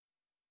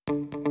Well,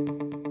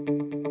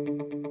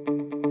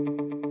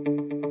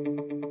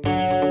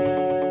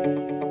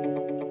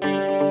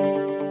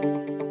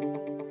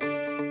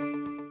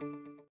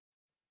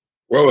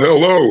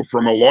 hello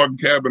from a log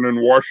cabin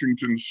in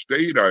Washington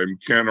State. I'm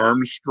Ken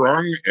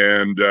Armstrong,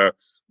 and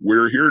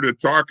we're here to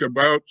talk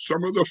about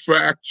some of the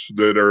facts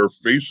that are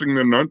facing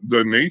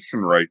the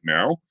nation right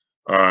now.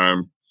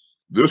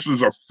 This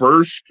is a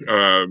first,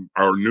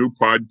 our new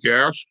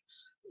podcast.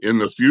 In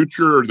the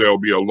future, they'll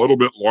be a little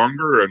bit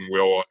longer, and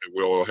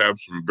we'll have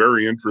some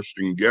very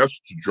interesting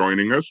guests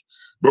joining us.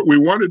 But we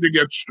wanted to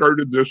get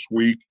started this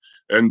week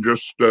and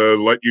just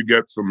let you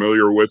get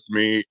familiar with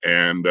me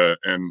and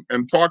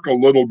talk a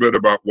little bit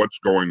about what's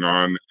going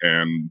on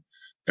and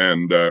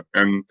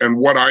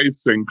what I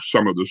think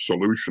some of the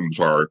solutions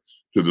are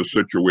to the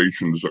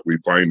situations that we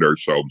find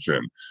ourselves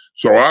in.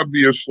 So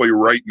obviously,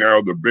 right now,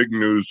 the big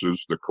news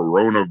is the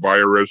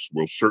coronavirus.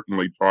 We'll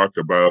certainly talk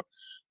about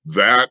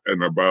that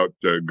and about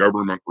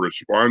government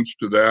response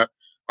to that.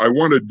 I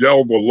want to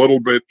delve a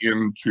little bit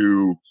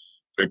into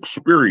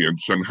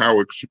experience and how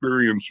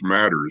experience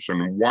matters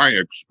and why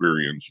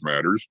experience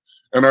matters.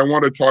 And I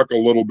want to talk a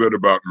little bit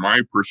about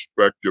my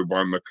perspective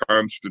on the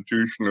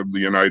Constitution of the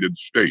United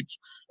States.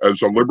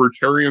 As a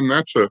libertarian,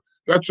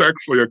 that's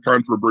actually a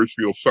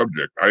controversial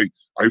subject. I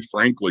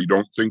frankly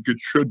don't think it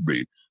should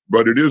be,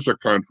 but it is a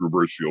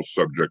controversial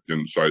subject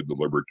inside the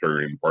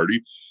Libertarian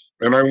Party.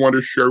 And I want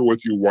to share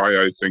with you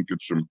why I think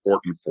it's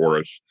important for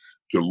us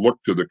to look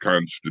to the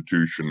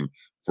Constitution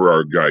for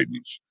our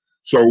guidance.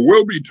 So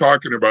we'll be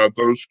talking about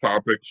those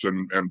topics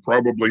and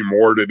probably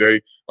more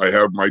today. I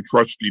have my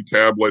trusty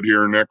tablet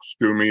here next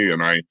to me,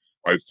 and I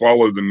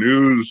follow the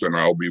news, and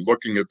I'll be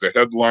looking at the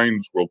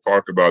headlines. We'll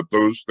talk about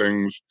those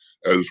things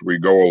as we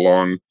go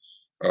along.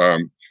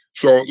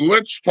 So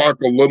let's talk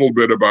a little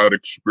bit about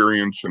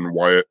experience and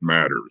why it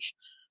matters.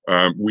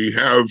 We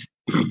have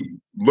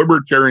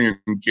libertarian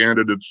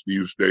candidates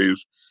these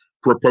days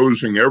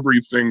proposing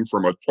everything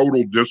from a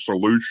total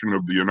dissolution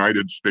of the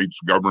United States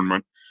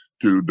government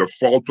to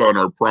default on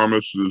our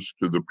promises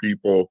to the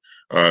people,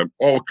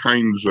 all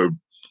kinds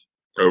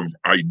of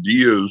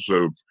ideas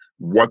of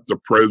what the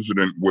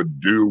president would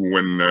do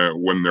when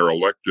they're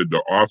elected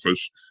to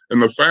office.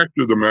 And the fact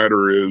of the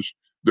matter is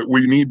that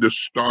we need to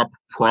stop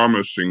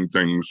promising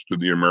things to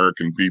the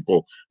American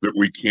people that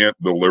we can't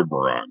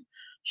deliver on.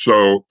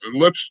 So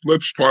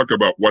let's talk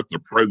about what the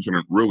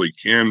president really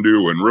can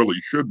do and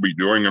really should be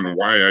doing, and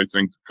why I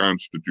think the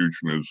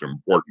Constitution is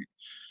important.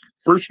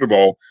 First of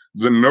all,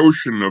 the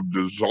notion of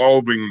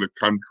dissolving the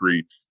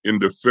country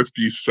into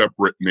 50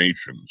 separate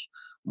nations.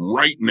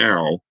 Right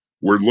now,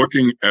 we're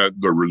looking at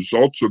the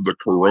results of the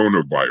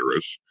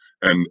coronavirus,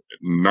 and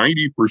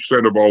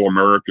 90% of all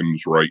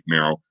Americans right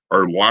now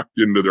are locked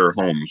into their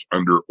homes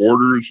under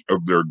orders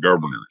of their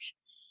governors.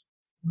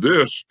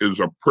 This is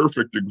a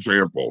perfect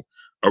example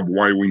of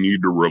why we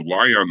need to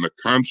rely on the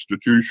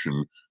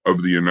Constitution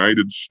of the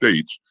United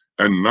States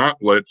and not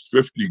let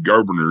 50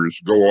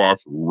 governors go off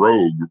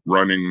rogue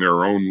running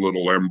their own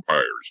little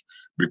empires.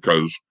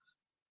 Because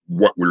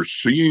what we're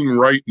seeing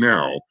right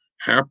now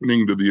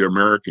happening to the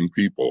American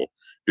people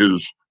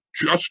is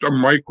just a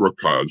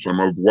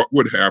microcosm of what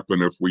would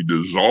happen if we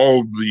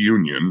dissolved the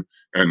Union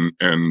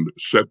and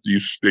set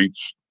these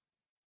states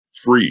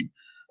free.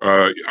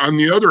 On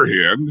the other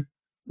hand,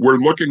 we're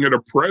looking at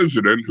a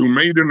president who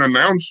made an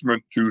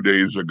announcement 2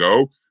 days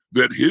ago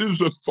that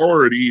his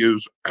authority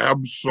is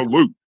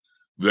absolute,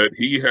 that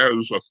he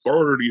has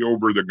authority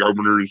over the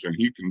governors and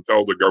he can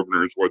tell the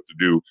governors what to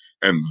do,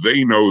 and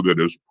they know that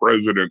as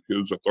president,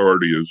 his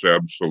authority is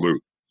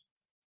absolute.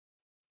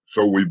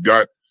 So we've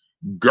got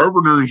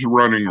governors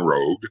running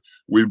rogue.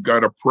 We've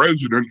got a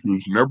president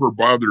who's never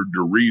bothered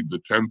to read the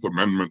 10th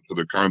Amendment to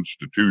the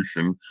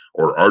Constitution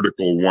or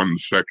Article 1,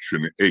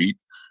 Section 8.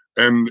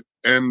 And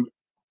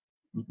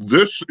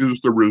this is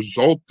the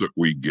result that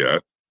we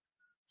get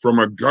from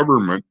a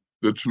government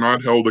that's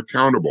not held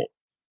accountable.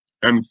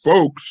 And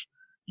folks,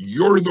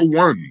 you're the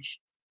ones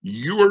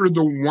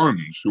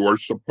who are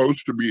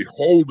supposed to be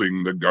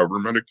holding the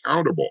government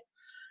accountable.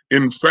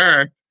 In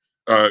fact,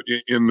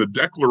 in the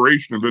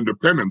Declaration of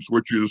Independence,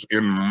 which is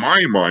in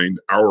my mind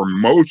our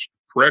most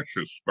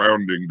precious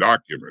founding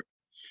document,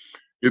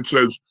 it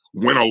says,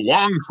 when a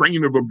long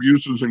train of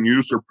abuses and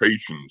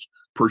usurpations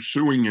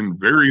pursuing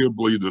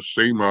invariably the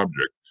same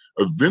object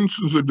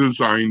evinces a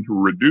design to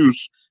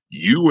reduce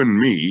you and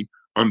me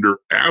under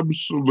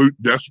absolute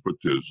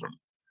despotism,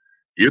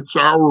 it's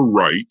our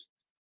right,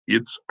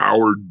 it's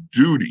our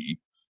duty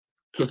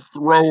to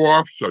throw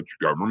off such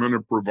government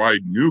and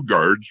provide new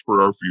guards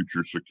for our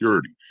future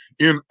security.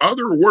 In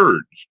other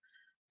words,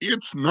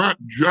 it's not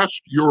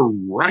just your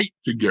right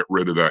to get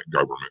rid of that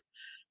government,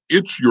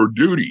 it's your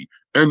duty.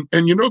 And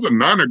you know, the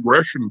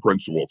non-aggression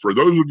principle, for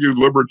those of you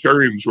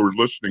libertarians who are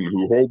listening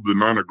who hold the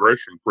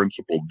non-aggression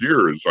principle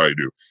dear as I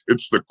do,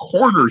 it's the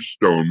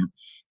cornerstone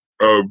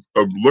of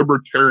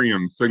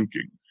libertarian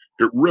thinking.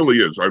 It really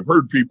is. I've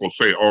heard people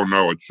say, oh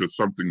no, it's just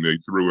something they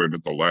threw in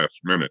at the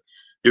last minute.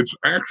 It's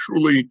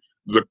actually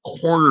the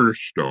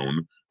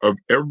cornerstone of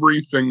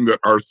everything that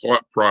our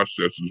thought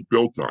process is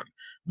built on.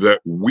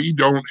 that we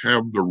don't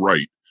have the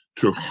right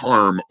to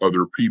harm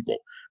other people,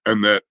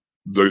 and that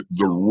the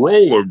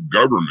role of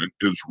government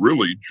is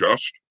really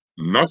just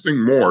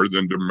nothing more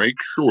than to make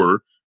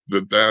sure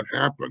that that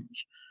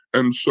happens.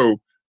 And so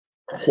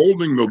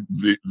holding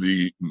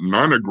the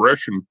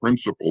non-aggression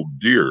principle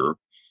dear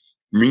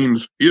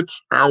means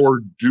it's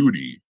our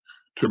duty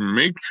to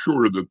make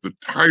sure that the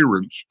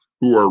tyrants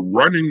who are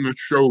running the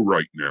show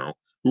right now,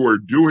 who are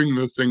doing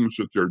the things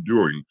that they're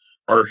doing,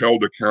 are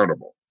held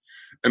accountable.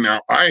 And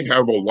now I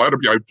have a lot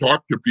of, I've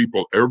talked to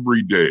people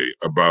every day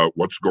about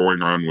what's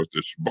going on with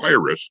this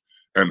virus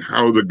and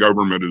how the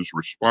government is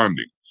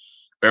responding.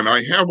 And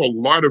I have a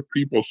lot of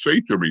people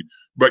say to me,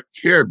 but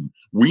Ken,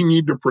 we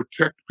need to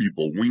protect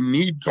people. We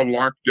need to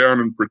lock down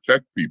and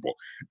protect people.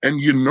 And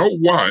you know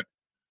what?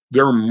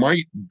 There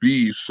might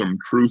be some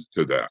truth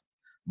to that,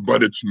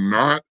 but it's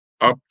not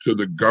up to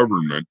the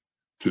government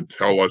to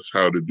tell us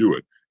how to do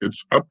it.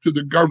 It's up to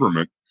the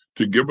government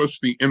to give us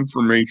the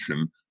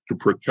information to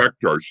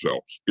protect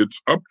ourselves. It's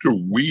up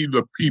to we,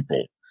 the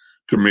people,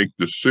 to make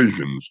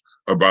decisions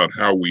about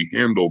how we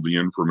handle the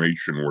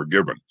information we're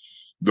given.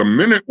 The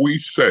minute we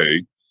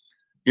say,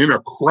 in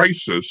a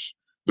crisis,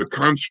 the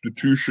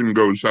Constitution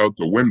goes out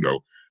the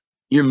window,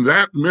 in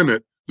that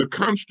minute, the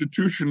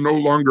Constitution no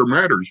longer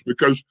matters,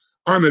 because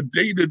on a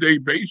day-to-day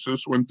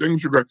basis, when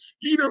things are going,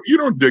 you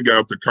don't dig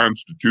out the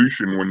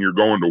Constitution when you're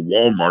going to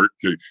Walmart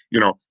to,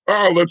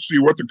 oh, let's see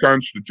what the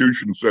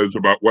Constitution says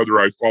about whether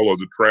I follow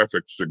the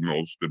traffic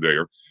signals today.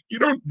 Or you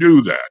don't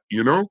do that,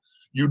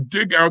 You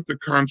dig out the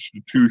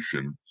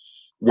Constitution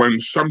when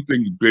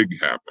something big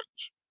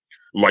happens,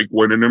 like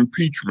when an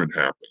impeachment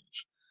happens.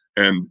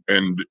 And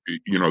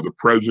the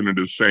president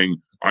is saying,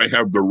 I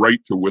have the right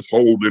to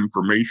withhold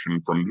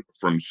information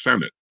from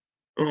Senate.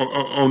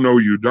 Oh, no,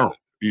 you don't.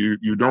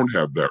 You don't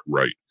have that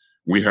right.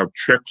 We have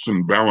checks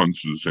and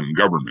balances in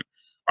government.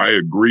 I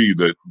agree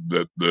that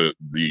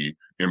the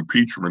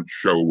impeachment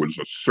show was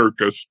a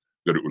circus,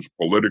 that it was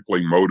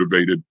politically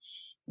motivated.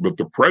 But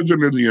the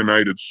president of the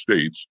United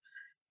States,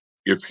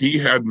 if he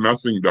had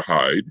nothing to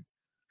hide,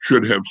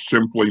 should have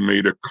simply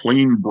made a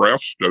clean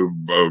breast of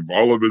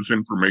all of his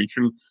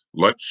information,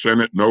 let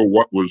Senate know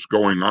what was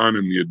going on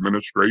in the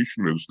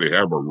administration, as they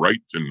have a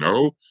right to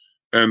know,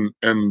 and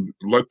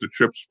let the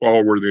chips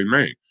fall where they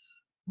may.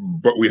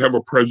 But we have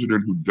a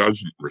president who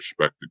doesn't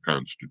respect the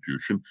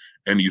Constitution,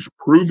 and he's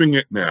proving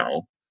it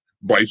now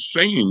by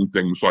saying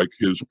things like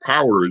his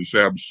power is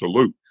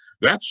absolute.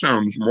 That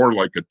sounds more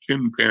like a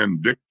tin pan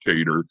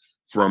dictator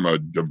from a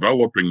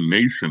developing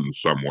nation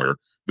somewhere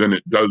than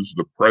it does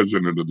the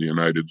president of the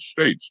United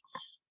States.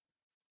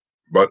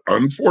 But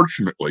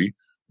unfortunately,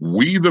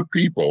 we the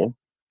people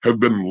have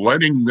been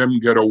letting them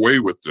get away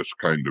with this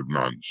kind of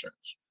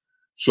nonsense.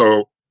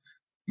 So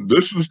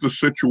this is the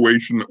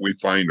situation that we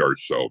find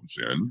ourselves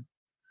in.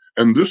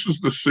 And this is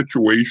the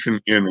situation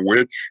in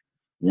which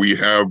we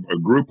have a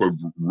group of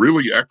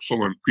really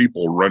excellent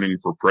people running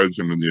for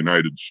president of the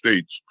United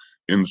States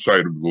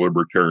inside of the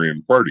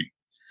Libertarian Party.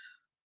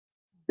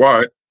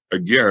 But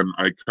again,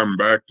 I come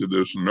back to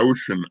this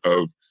notion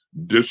of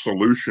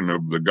dissolution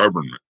of the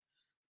government.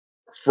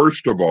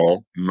 First of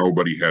all,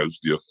 nobody has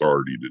the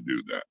authority to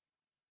do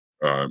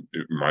that.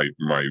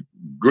 My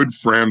good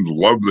friend,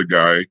 love the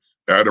guy,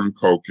 Adam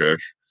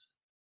Kokesh,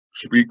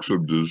 speaks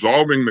of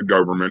dissolving the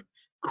government,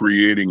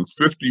 creating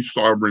 50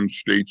 sovereign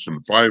states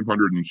and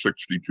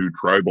 562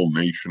 tribal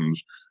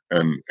nations,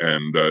 and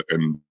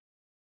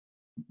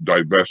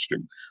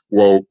divesting.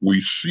 Well,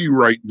 we see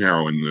right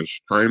now in this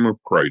time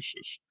of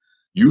crisis,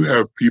 you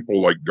have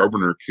people like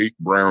Governor Kate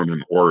Brown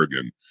in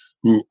Oregon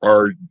who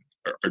are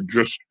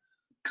just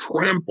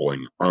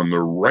trampling on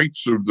the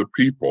rights of the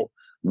people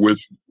with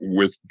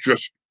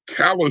just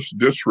callous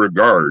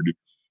disregard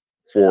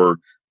for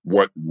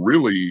what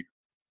really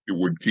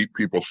would keep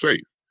people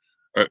safe.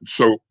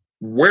 So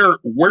where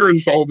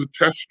is all the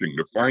testing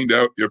to find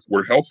out if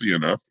we're healthy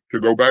enough to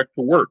go back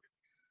to work?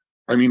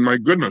 I mean, my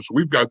goodness,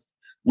 we've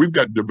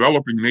got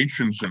developing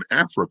nations in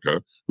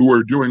Africa who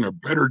are doing a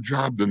better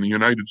job than the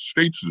United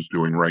States is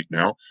doing right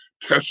now,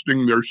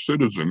 testing their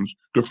citizens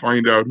to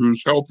find out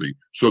who's healthy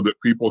so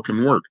that people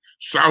can work.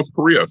 South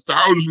Korea,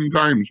 1,000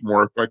 times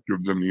more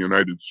effective than the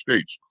United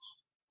States,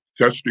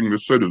 testing the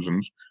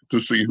citizens to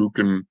see who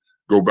can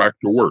go back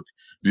to work.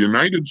 The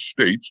United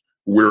States,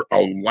 we're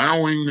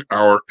allowing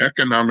our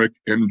economic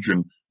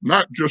engine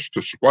not just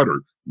to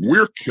sputter,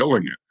 we're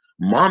killing it.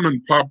 Mom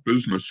and pop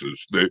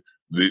businesses, the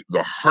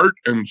heart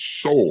and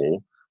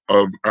soul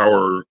of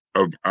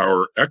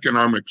our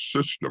economic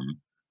system,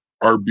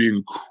 are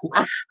being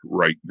crushed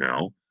right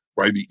now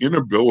by the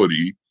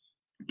inability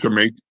to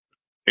make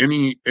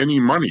any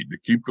money to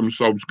keep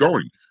themselves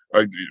going.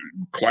 A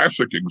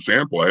classic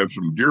example, I have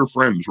some dear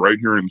friends right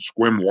here in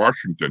Sequim,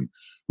 Washington,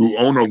 who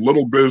own a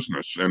little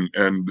business, and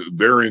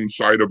they're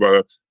inside of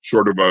a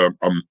sort of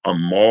a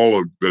mall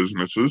of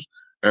businesses,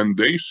 and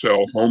they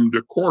sell home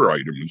decor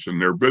items in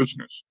their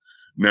business.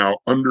 Now,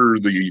 under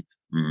the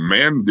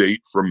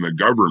mandate from the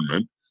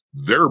government,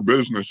 their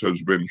business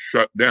has been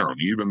shut down,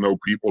 even though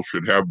people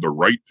should have the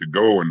right to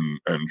go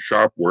and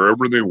shop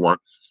wherever they want.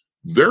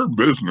 their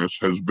business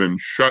has been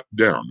shut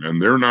down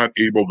and they're not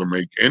able to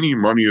make any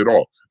money at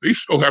all. They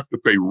still have to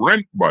pay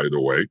rent, by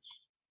the way,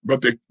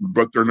 but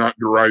they're not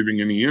deriving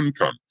any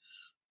income.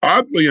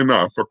 Oddly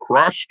enough,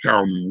 across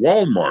town,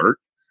 Walmart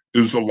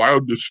is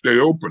allowed to stay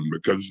open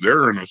because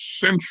they're an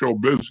essential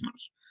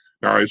business.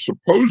 Now, I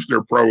suppose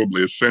they're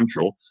probably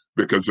essential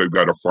because they've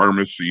got a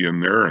pharmacy in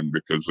there and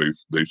because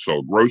they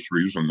sell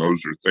groceries, and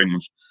those are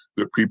things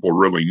that people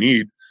really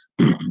need.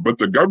 But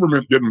the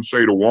government didn't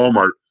say to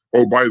Walmart,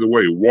 oh, by the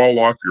way, wall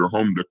off your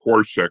home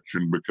decor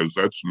section because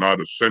that's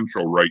not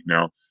essential right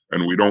now,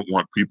 and we don't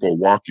want people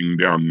walking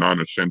down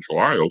non-essential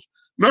aisles.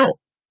 No,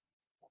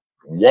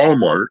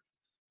 Walmart,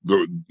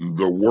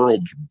 the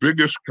world's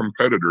biggest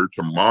competitor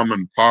to mom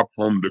and pop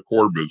home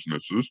decor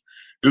businesses,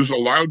 is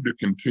allowed to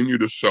continue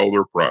to sell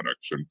their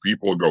products. And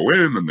people go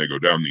in and they go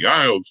down the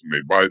aisles and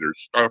they buy their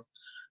stuff.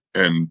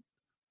 And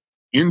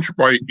inch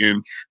by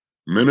inch,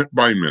 minute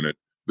by minute,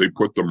 they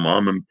put the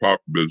mom and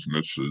pop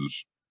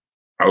businesses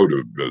out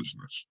of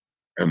business.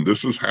 And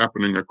this is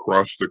happening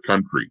across the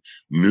country.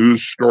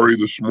 News story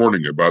this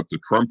morning about the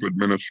Trump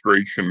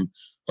administration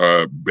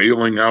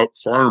bailing out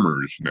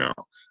farmers now.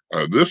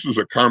 This is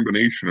a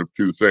combination of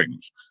two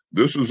things.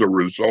 This is a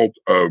result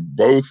of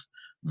both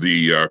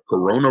the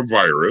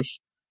coronavirus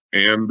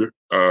and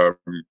the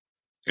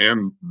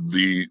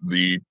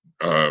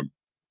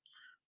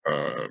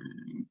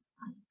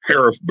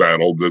tariff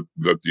battle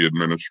that the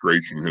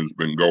administration has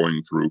been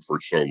going through for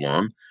so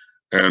long.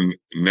 And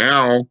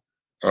now,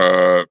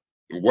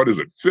 what is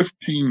it?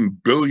 $15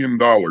 billion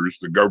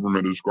the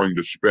government is going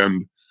to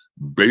spend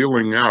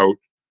bailing out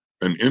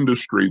an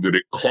industry that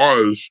it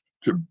caused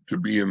to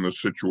be in the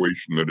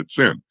situation that it's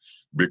in.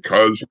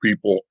 Because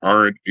people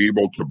aren't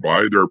able to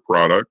buy their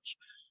products,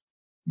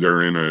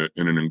 they're in an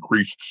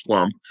increased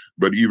slump.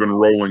 But even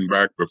rolling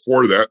back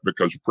before that,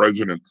 because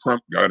President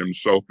Trump got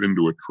himself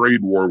into a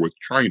trade war with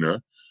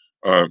China,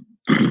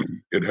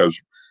 it has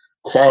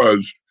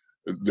caused,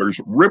 there's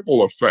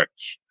ripple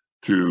effects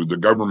to the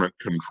government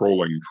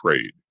controlling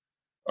trade.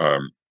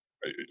 I'm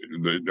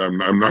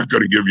not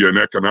going to give you an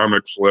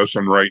economics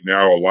lesson right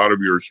now. A lot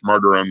of you are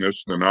smarter on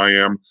this than I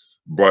am,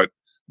 but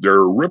there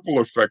are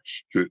ripple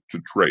effects to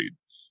trade.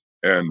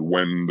 And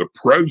when the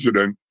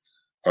president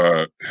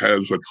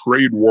has a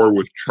trade war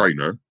with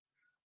China,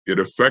 it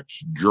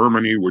affects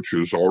Germany, which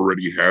is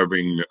already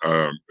having,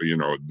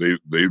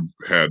 they've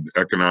had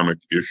economic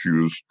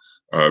issues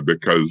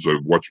because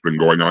of what's been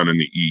going on in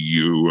the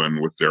EU and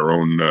with their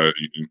own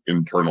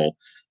internal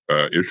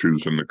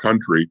issues in the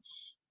country.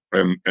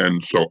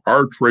 And so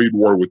our trade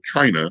war with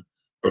China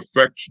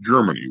affects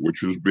Germany, which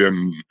has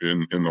been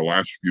in the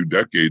last few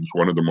decades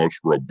one of the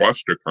most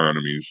robust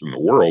economies in the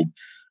world,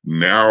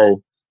 now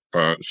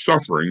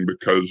suffering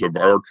because of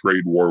our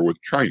trade war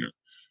with China.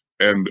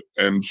 And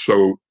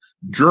so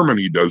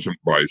Germany doesn't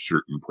buy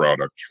certain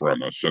products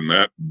from us, and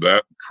that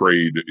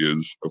trade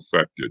is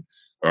affected.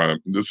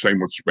 The same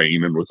with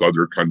Spain and with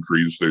other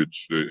countries.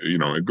 It's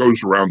it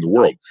goes around the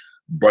world,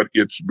 but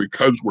it's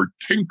because we're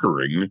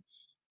tinkering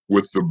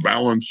with the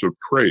balance of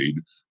trade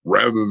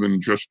rather than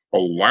just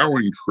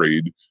allowing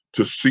trade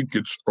to seek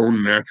its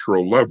own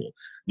natural level.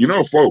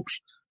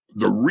 Folks,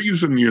 the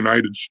reason the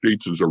United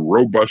States is a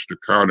robust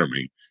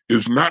economy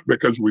is not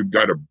because we've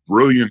got a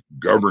brilliant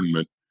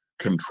government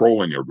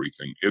controlling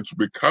everything. It's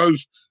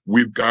because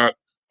we've got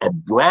a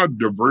broad,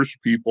 diverse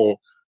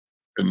people,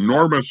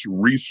 enormous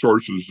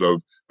resources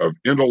of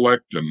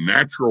intellect and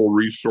natural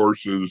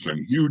resources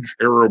and huge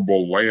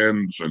arable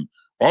lands, and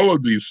all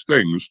of these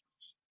things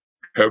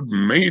have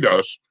made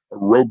us a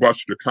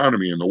robust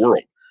economy in the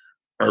world.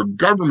 Our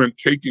government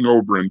taking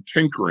over and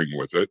tinkering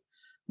with it,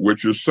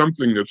 which is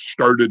something that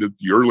started at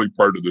the early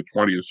part of the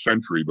 20th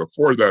century.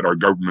 Before that, our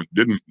government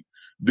didn't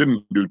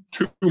do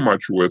too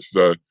much with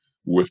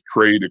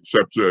trade,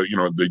 except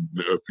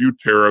a few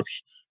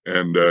tariffs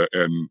and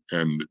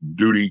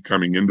duty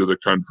coming into the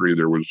country.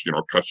 There was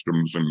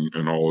customs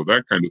and all of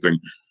that kind of thing.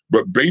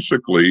 But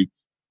basically,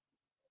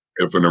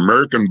 if an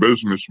American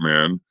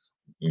businessman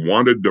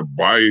wanted to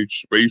buy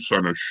space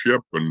on a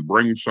ship and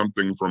bring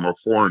something from a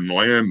foreign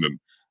land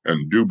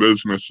and do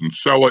business and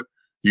sell it,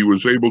 he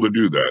was able to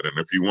do that. And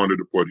if he wanted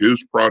to put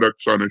his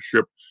products on a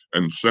ship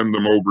and send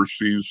them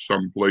overseas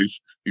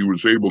someplace, he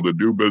was able to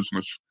do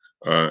business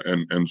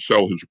and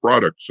sell his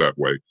products that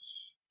way.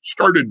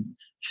 Started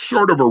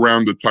sort of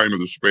around the time of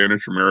the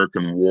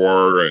Spanish-American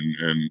War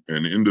and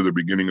into the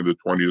beginning of the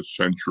 20th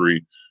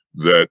century,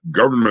 that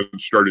government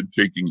started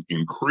taking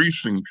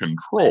increasing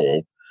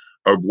control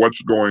of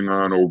what's going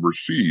on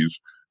overseas.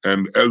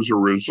 And as a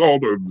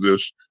result of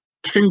this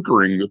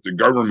tinkering that the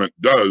government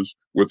does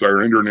with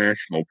our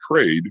international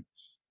trade,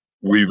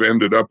 we've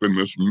ended up in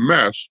this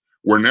mess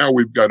where now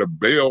we've got to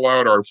bail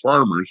out our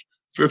farmers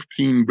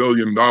 $15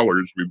 billion.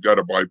 We've got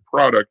to buy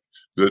product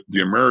that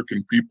the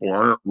American people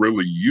aren't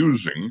really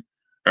using.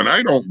 And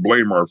I don't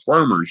blame our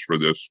farmers for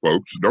this,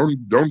 folks.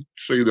 Don't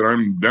say that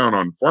I'm down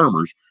on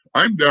farmers.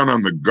 I'm down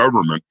on the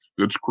government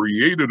that's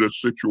created a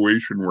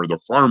situation where the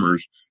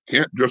farmers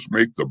can't just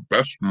make the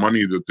best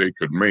money that they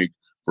could make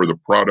for the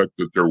product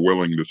that they're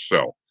willing to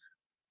sell.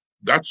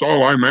 That's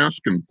all I'm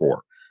asking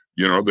for.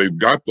 You know, they've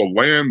got the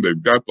land,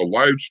 they've got the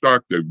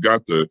livestock, they've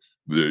got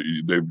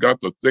they've got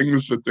the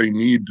things that they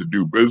need to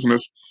do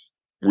business.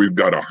 We've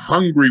got a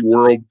hungry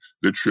world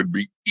that should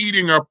be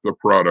eating up the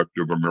product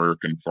of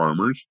American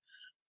farmers,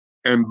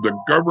 and the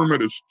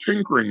government is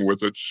tinkering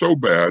with it so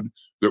bad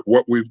that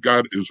what we've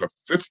got is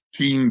a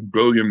 $15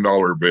 billion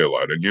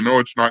bailout. And you know,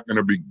 it's not going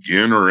to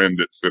begin or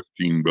end at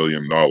 $15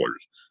 billion,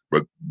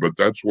 but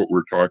that's what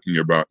we're talking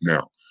about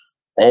now,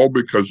 all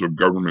because of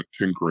government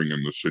tinkering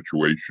in the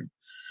situation.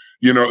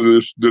 You know,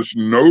 this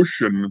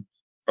notion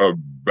of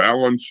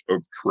balance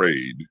of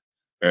trade,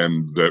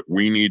 and that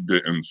we need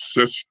to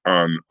insist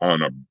on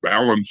a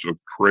balance of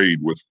trade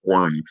with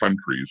foreign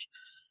countries.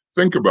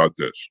 Think about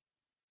this.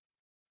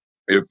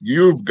 If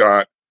you've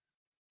got,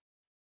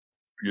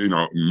 you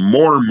know,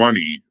 more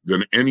money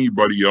than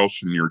anybody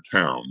else in your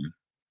town,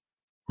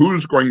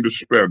 who's going to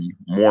spend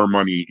more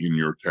money in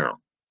your town?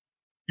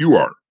 You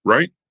are,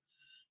 right?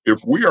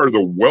 If we are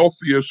the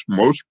wealthiest,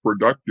 most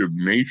productive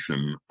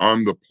nation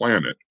on the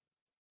planet,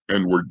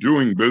 and we're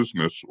doing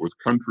business with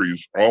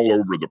countries all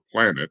over the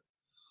planet,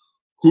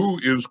 who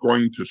is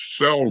going to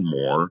sell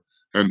more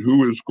and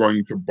who is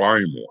going to buy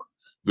more?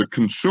 The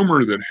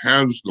consumer that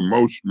has the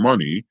most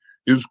money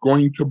is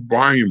going to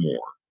buy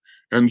more.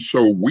 And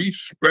so we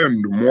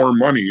spend more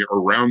money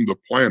around the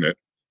planet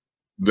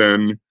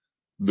than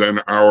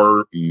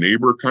our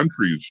neighbor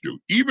countries do.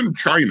 Even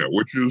China,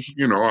 which is,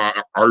 you know,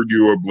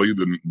 arguably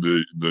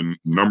the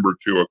number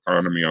 2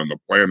 economy on the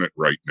planet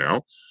right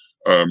now.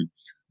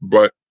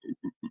 But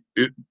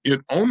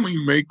it only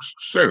makes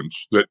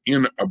sense that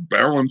in a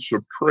balance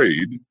of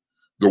trade,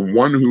 the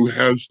one who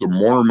has the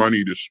more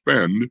money to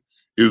spend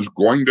is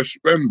going to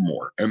spend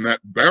more. And that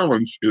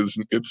balance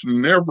it's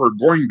never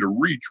going to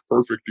reach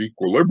perfect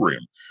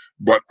equilibrium.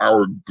 But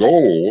our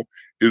goal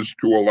is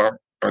to allow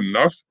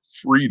enough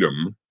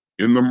freedom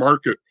in the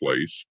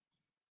marketplace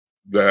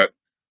that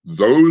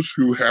those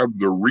who have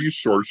the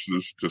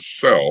resources to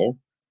sell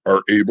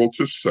are able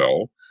to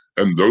sell,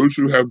 and those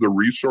who have the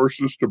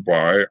resources to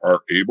buy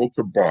are able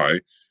to buy.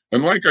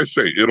 And like I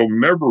say, it'll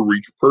never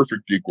reach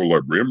perfect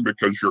equilibrium,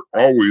 because you're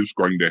always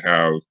going to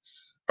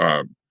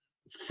have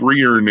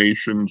freer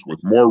nations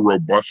with more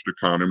robust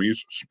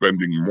economies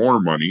spending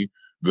more money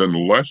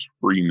than less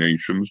free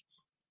nations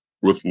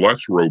with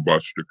less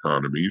robust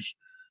economies.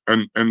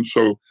 And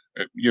so,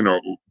 you know,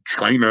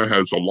 China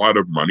has a lot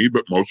of money,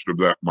 but most of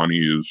that money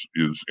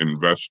is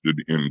invested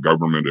in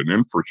government and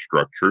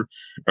infrastructure.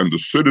 And the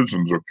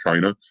citizens of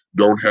China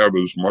don't have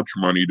as much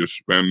money to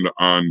spend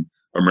on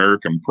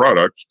American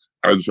products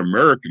as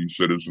American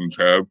citizens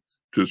have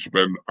to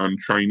spend on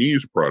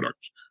Chinese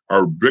products.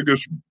 Our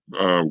biggest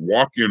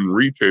walk-in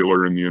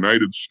retailer in the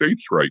United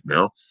States right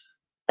now,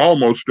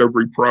 almost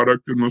every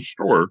product in the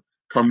store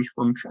comes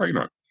from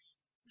China.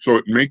 So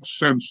it makes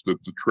sense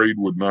that the trade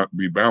would not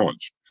be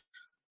balanced.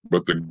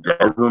 But the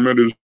government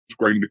is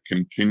going to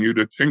continue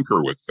to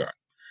tinker with that.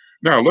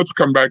 Now, let's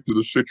come back to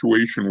the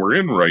situation we're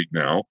in right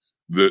now,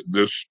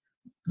 this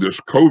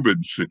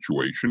COVID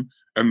situation,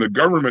 and the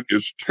government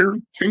is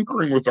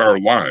tinkering with our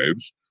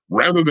lives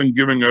rather than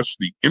giving us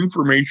the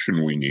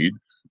information we need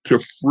to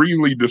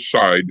freely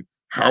decide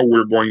how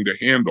we're going to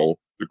handle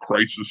the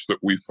crisis that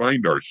we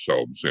find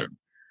ourselves in.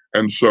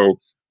 And so,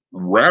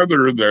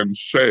 rather than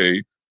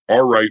say,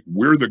 all right,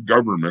 we're the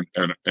government,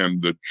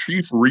 and the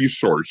chief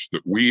resource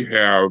that we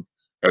have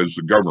as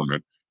the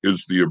government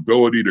is the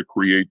ability to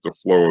create the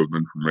flow of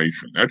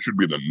information. That should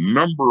be the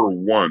number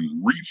one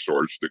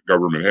resource that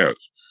government has.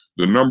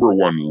 The number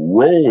one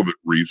role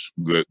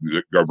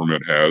that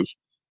government has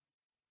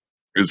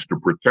is to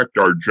protect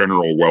our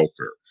general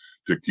welfare,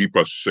 to keep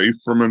us safe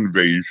from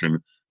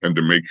invasion, and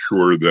to make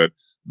sure that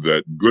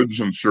goods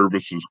and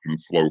services can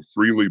flow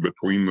freely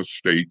between the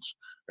states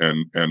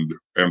and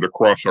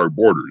across our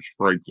borders,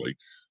 frankly.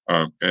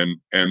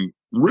 And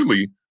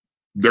really,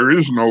 there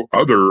is no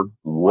other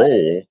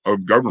role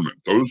of government.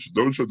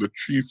 Those are the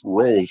chief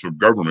roles of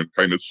government,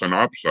 kind of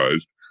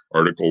synopsized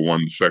Article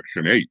 1,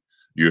 Section 8.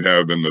 You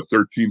have in the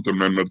 13th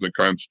Amendment of the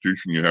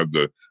Constitution, you have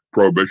the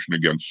prohibition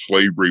against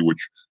slavery,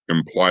 which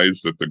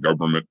implies that the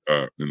government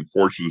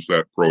enforces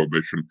that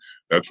prohibition.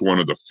 That's one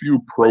of the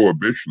few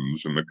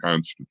prohibitions in the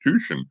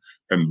Constitution,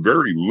 and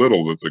very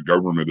little that the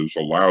government is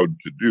allowed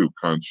to do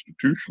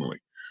constitutionally.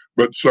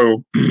 But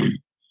so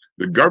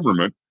the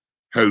government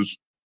has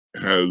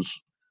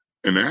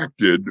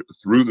enacted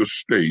through the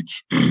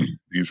states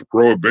these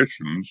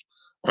prohibitions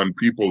on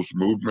people's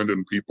movement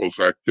and people's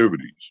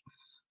activities,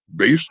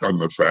 based on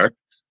the fact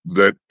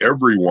that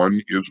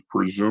everyone is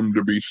presumed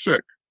to be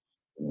sick.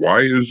 Why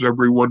is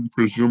everyone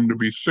presumed to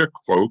be sick,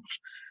 folks?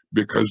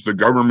 Because the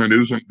government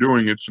isn't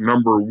doing its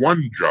number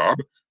one job,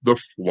 the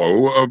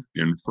flow of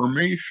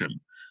information.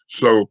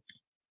 So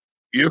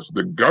if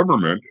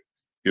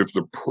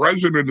the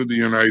president of the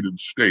United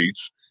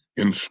States,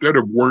 instead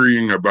of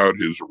worrying about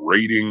his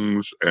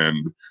ratings,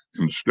 and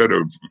instead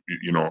of,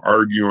 you know,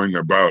 arguing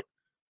about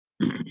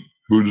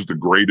who's the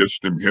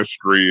greatest in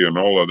history and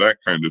all of that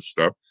kind of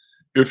stuff,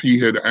 if he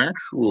had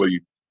actually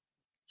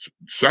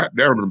sat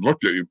down and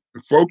looked at it,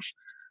 folks,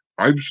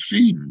 I've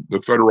seen the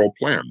federal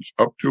plans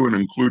up to and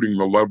including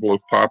the level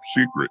of top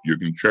secret. You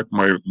can check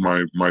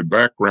my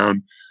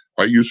background.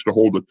 I used to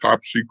hold a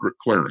top secret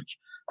clearance.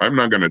 I'm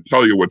not going to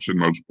tell you what's in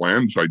those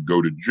plans. I'd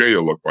go to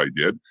jail if I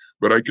did,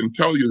 but I can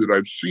tell you that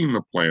I've seen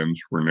the plans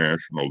for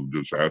national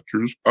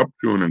disasters up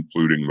to and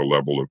including the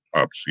level of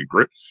top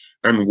secret.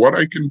 And what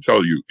I can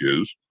tell you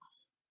is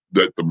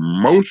that the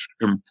most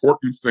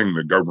important thing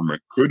the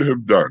government could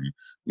have done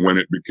when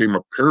it became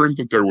apparent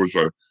that there was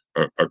a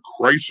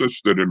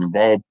crisis that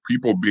involved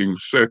people being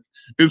sick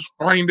is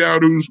find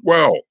out who's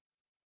well.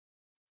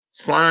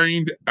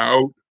 Find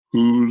out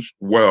who's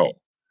well.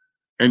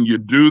 And you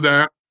do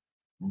that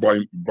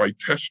by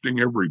testing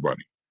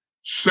everybody.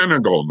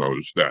 Senegal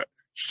knows that.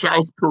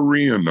 South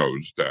Korea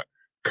knows that.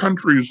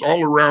 Countries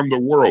all around the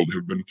world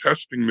have been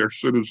testing their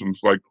citizens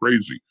like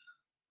crazy.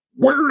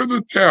 Where are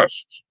the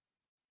tests?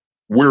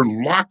 We're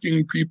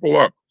locking people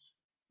up.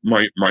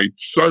 My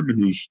son,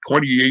 whose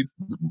 28th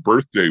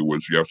birthday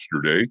was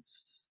yesterday,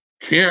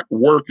 can't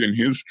work in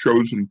his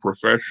chosen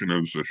profession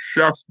as a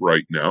chef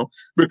right now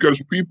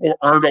because people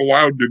aren't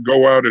allowed to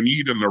go out and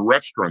eat and the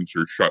restaurants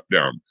are shut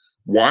down.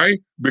 Why?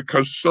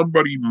 Because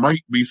somebody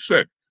might be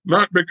sick,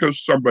 not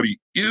because somebody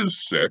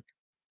is sick.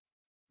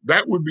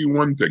 That would be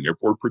one thing. If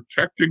we're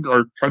protecting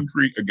our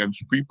country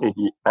against people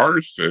who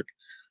are sick,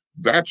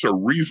 that's a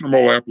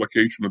reasonable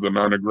application of the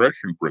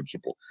non-aggression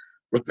principle.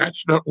 But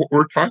that's not what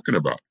we're talking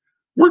about.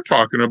 We're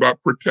talking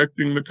about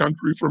protecting the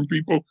country from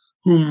people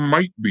who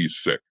might be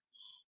sick.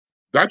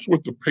 That's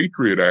what the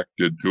Patriot Act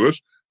did to us,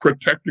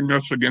 protecting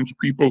us against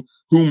people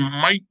who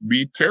might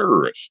be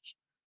terrorists.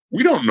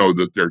 We don't know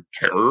that they're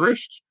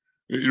terrorists.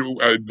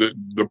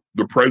 The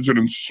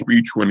president's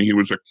speech when he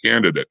was a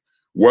candidate.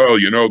 Well,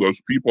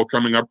 those people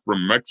coming up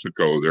from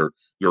Mexico, they're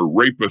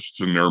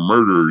rapists and they're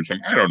murderers,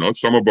 and I don't know,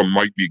 some of them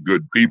might be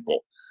good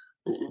people.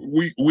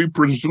 We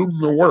presume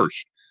the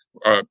worst.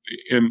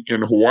 In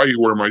Hawaii,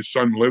 where my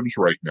son lives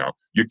right now,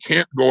 you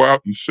can't go out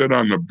and sit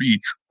on the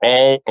beach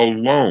all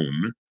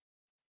alone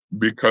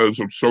because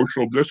of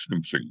social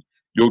distancing.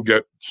 You'll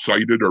get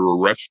cited or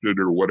arrested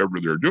or whatever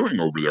they're doing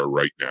over there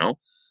right now,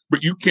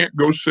 but you can't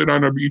go sit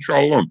on a beach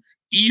all alone,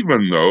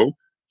 even though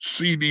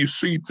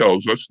CDC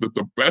tells us that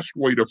the best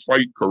way to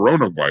fight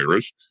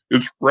coronavirus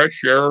is fresh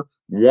air,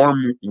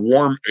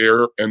 warm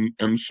air,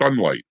 and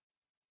sunlight.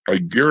 I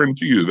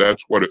guarantee you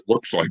that's what it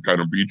looks like on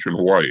a beach in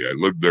Hawaii. I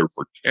lived there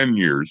for 10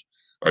 years.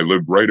 I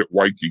lived right at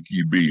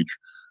Waikiki Beach.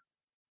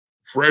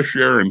 Fresh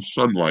air and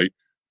sunlight,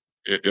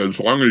 as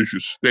long as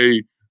you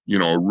stay,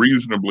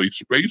 reasonably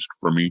spaced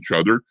from each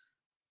other,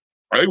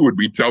 I would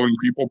be telling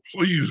people,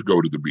 please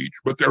go to the beach.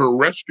 But they're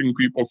arresting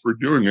people for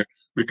doing it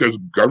because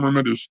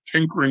government is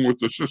tinkering with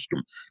the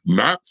system,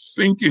 not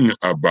thinking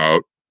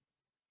about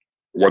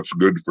what's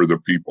good for the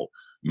people,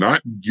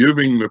 not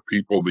giving the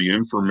people the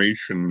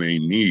information they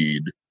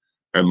need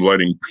and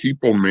letting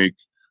people make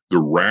the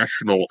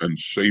rational and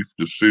safe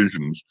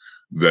decisions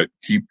that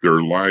keep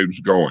their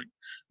lives going.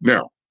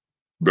 Now,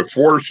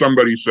 before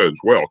somebody says,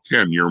 well,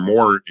 Ken, you're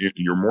more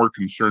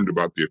concerned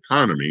about the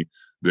economy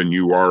than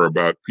you are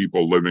about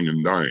people living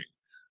and dying.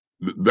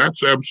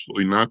 That's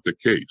absolutely not the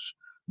case.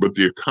 But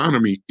the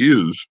economy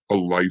is a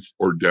life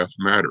or death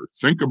matter.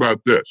 Think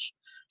about this.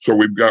 So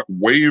we've got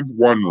wave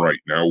 1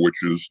 right now,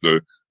 which is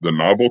the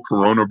novel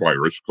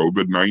coronavirus,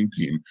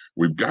 COVID-19.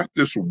 We've got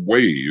this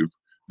wave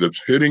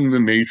that's hitting the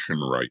nation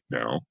right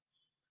now.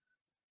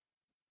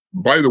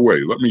 By the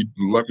way, let me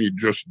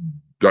just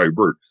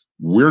divert.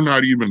 We're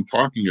not even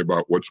talking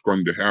about what's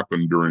going to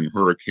happen during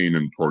hurricane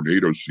and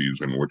tornado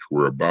season, which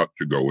we're about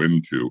to go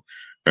into,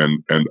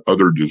 and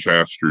other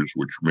disasters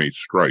which may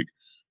strike.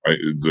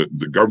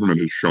 The government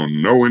has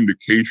shown no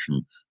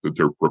indication that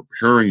they're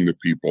preparing the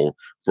people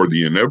for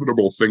the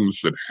inevitable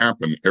things that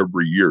happen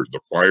every year.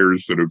 The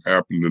fires that have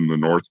happened in the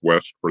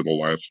Northwest for the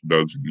last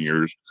dozen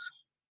years,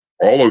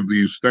 all of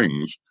these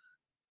things,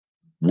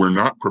 we're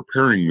not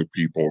preparing the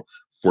people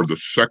for the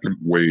second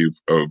wave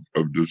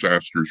of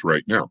disasters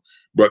right now.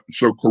 But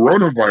so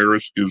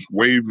coronavirus is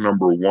wave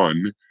number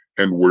 1,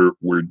 and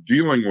we're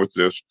dealing with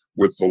this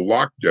with the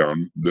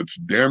lockdown that's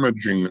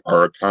damaging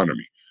our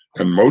economy.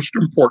 And most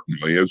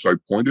importantly, as I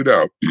pointed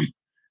out,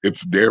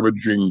 it's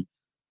damaging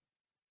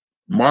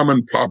mom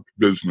and pop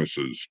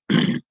businesses.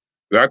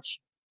 That's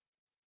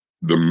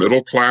the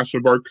middle class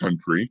of our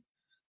country,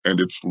 and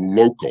it's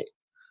local.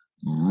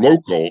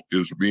 Local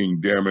is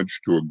being damaged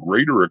to a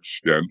greater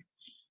extent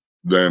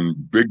than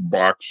big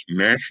box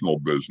national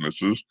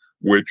businesses,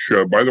 which,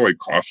 by the way,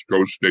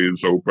 Costco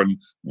stays open,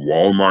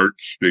 Walmart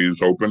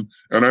stays open.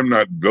 And I'm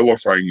not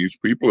vilifying these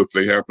people. If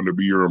they happen to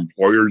be your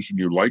employers and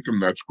you like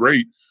them, that's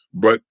great.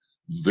 But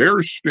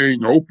they're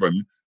staying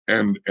open,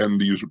 and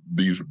these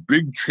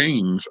big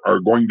chains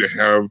are going to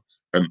have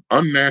an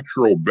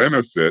unnatural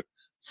benefit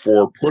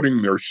for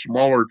putting their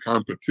smaller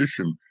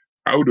competition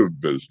out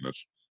of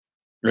business.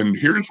 And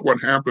here's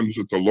what happens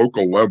at the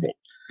local level.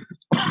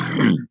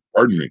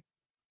 Pardon me.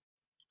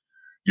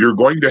 You're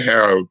going to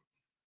have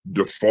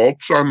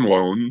defaults on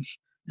loans.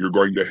 You're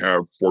going to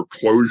have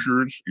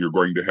foreclosures. You're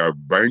going to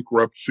have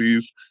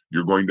bankruptcies.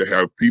 You're going to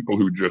have people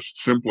who just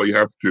simply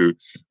have to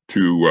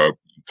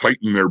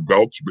tighten their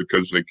belts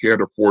because they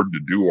can't afford to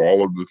do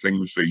all of the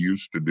things they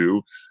used to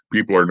do.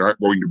 People are not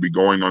going to be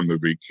going on the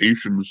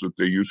vacations that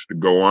they used to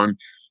go on,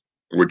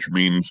 which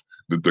means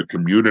that the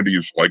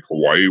communities like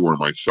Hawaii, where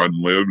my son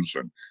lives,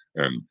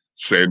 and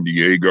San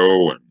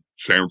Diego and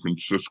San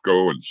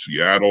Francisco and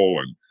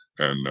Seattle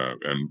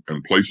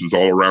and places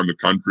all around the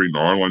country, New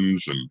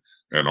Orleans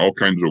and all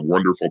kinds of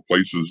wonderful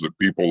places that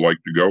people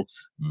like to go,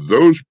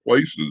 those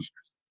places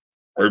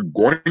are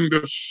going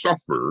to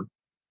suffer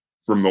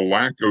from the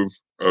lack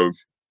of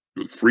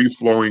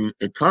free-flowing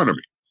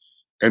economy.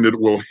 And it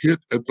will hit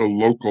at the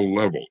local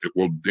level. It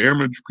will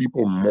damage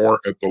people more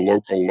at the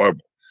local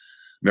level.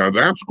 Now,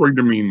 that's going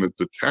to mean that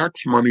the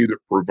tax money that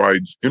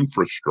provides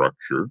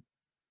infrastructure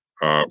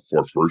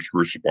for first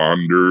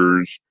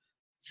responders,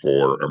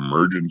 for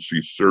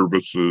emergency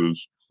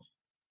services,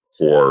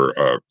 for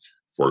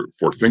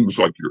things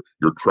like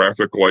your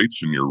traffic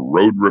lights and your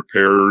road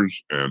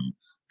repairs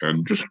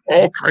and just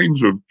all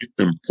kinds of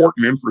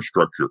important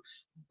infrastructure,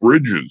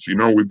 bridges.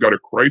 We've got a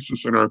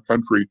crisis in our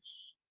country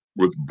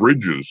with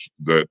bridges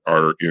that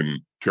are in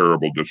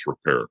terrible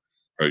disrepair.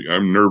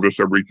 I'm nervous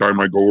every time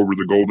I go over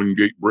the Golden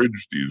Gate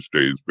Bridge these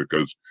days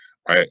because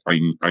I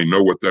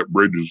know what that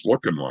bridge is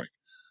looking like.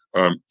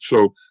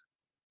 So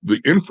the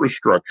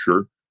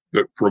infrastructure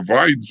that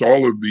provides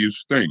all of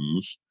these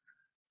things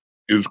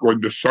is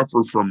going to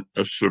suffer from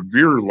a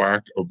severe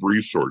lack of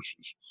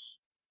resources.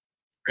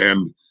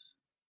 And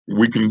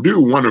we can do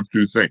one of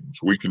two things.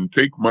 We can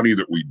take money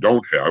that we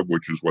don't have,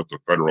 which is what the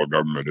federal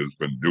government has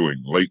been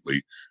doing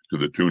lately, to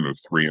the tune of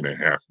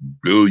 $3.5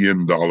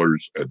 billion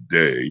a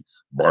day,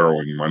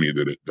 borrowing money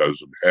that it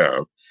doesn't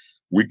have.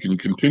 We can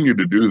continue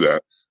to do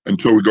that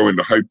until we go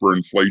into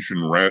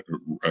hyperinflation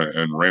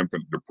and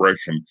rampant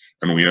depression,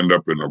 and we end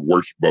up in a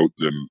worse boat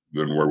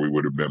than where we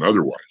would have been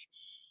otherwise.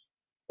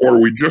 Or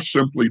we just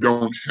simply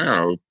don't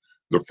have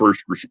the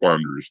first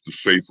responders, the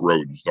safe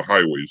roads, the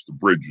highways, the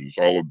bridges,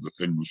 all of the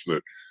things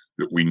that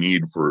we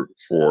need for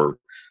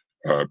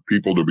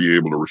people to be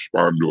able to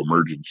respond to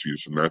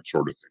emergencies and that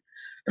sort of thing.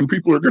 And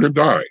people are going to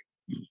die.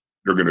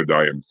 They're going to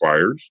die in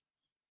fires.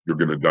 They're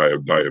going to die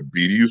of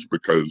diabetes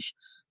because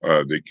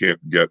they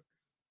can't get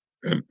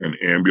an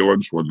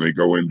ambulance when they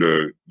go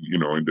into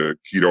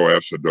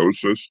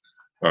ketoacidosis.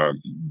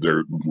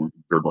 They're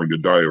going to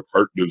die of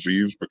heart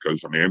disease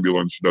because an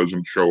ambulance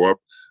doesn't show up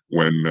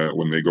when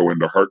they go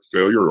into heart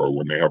failure or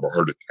when they have a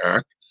heart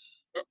attack.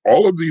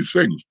 All of these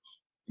things,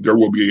 there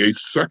will be a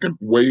second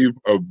wave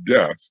of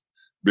death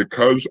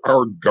because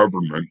our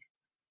government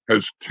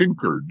has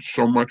tinkered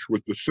so much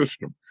with the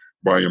system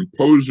by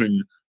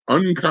imposing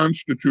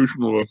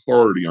unconstitutional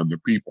authority on the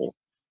people,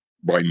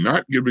 by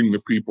not giving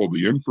the people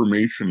the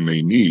information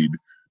they need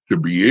to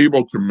be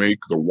able to make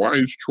the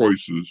wise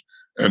choices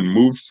and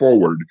move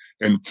forward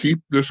and keep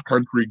this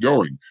country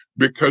going.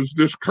 Because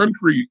this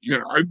country,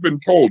 I've been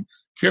told,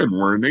 Ken,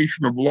 we're a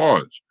nation of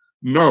laws.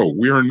 No,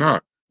 we are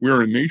not. We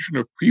are a nation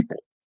of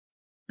people.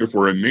 If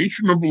we're a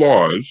nation of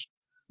laws,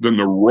 then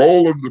the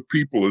role of the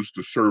people is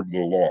to serve the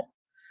law.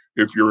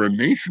 If you're a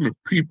nation of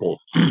people,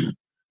 then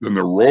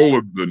the role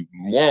of the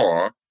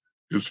law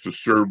is to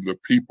serve the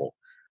people.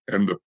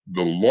 And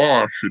the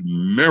law should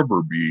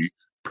never be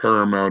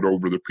paramount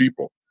over the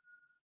people.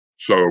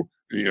 So,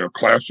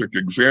 classic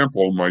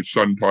example, my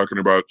son talking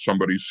about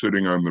somebody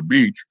sitting on the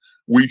beach.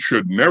 We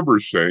should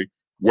never say,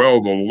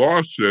 well, the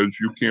law says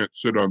you can't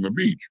sit on the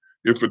beach.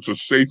 If it's a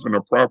safe and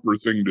a proper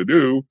thing to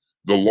do,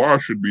 the law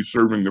should be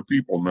serving the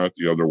people, not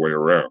the other way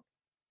around.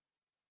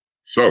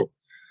 So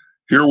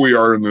here we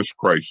are in this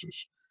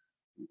crisis.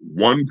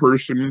 One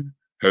person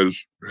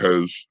has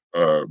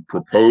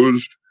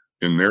proposed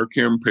in their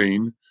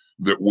campaign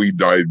that we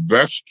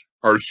divest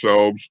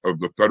ourselves of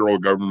the federal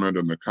government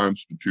and the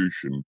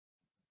Constitution.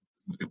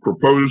 It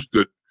proposed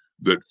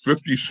that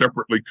 50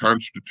 separately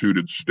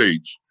constituted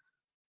states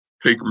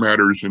take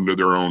matters into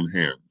their own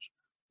hands.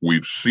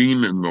 We've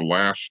seen in the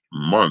last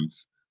month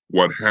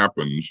what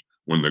happens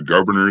when the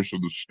governors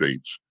of the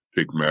states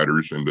take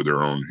matters into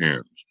their own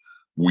hands.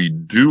 We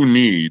do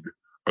need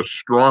a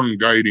strong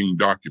guiding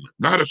document,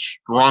 not a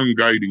strong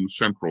guiding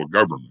central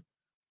government.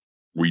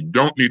 We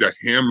don't need a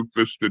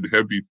ham-fisted,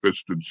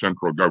 heavy-fisted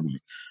central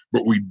government,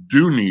 but we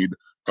do need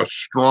a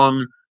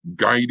strong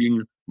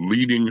guiding,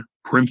 leading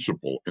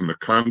principle in the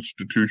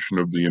Constitution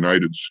of the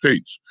United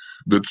States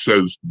that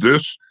says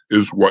this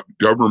is what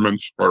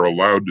governments are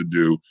allowed to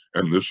do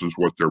and this is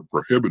what they're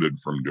prohibited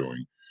from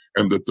doing,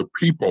 and that the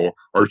people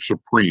are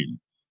supreme,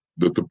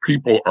 that the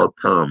people are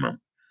paramount.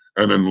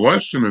 And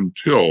unless and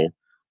until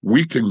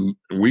we can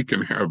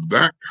have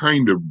that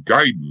kind of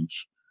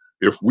guidance,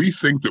 if we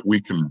think that we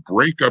can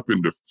break up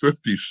into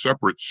 50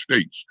 separate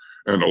states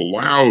and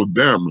allow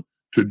them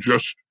to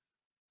just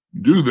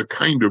do the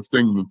kind of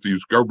thing that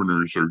these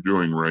governors are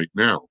doing right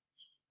now,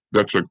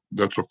 that's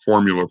a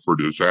formula for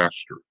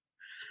disaster.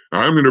 Now,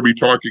 I'm going to be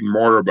talking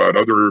more about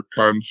other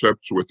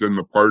concepts within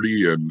the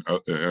party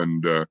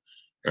and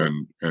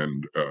and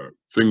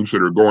things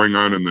that are going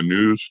on in the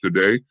news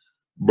today.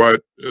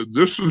 But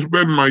this has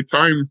been my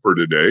time for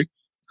today.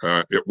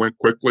 It went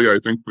quickly, I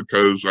think,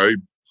 because I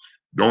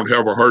don't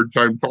have a hard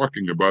time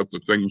talking about the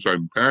things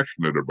I'm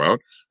passionate about.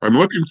 I'm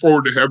looking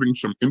forward to having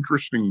some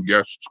interesting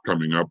guests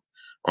coming up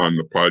on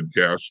the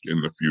podcast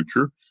in the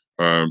future.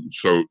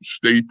 So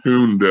stay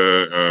tuned,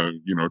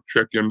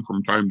 check in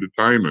from time to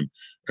time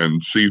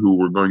and see who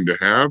we're going to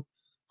have.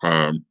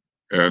 I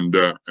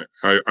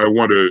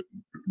want to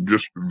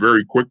just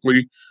very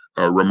quickly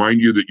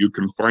remind you that you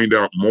can find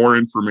out more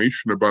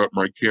information about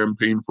my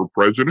campaign for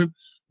president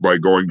by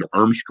going to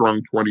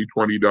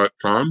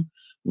Armstrong2020.com.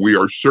 We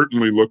are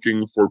certainly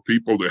looking for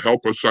people to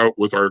help us out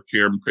with our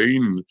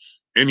campaign.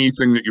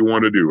 Anything that you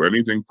want to do,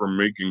 anything from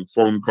making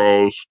phone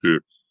calls to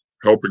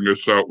helping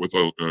us out with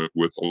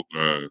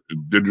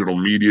digital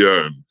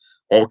media and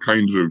all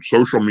kinds of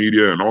social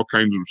media and all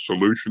kinds of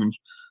solutions.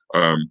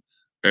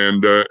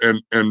 And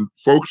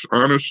folks,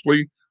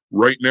 honestly,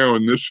 right now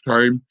in this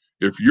time,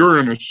 if you're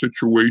in a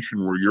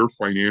situation where you're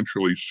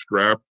financially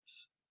strapped,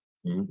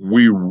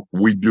 we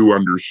do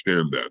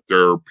understand that.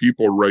 There are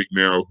people right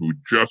now who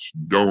just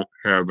don't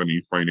have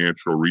any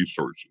financial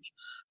resources.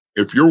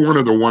 If you're one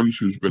of the ones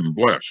who's been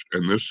blessed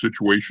and this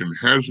situation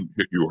hasn't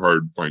hit you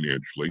hard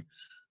financially,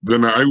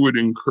 then I would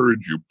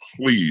encourage you,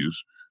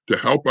 please, to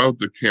help out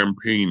the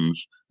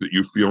campaigns that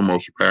you feel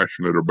most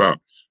passionate about.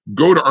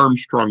 Go to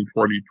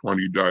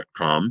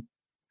Armstrong2020.com,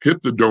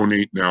 hit the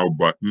donate now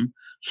button,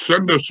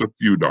 send us a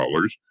few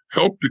dollars,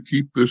 help to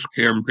keep this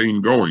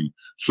campaign going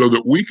so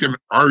that we can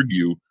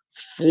argue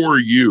for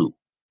you.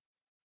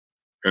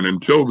 And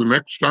until the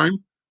next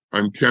time,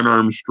 I'm Ken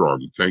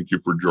Armstrong. Thank you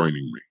for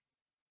joining me.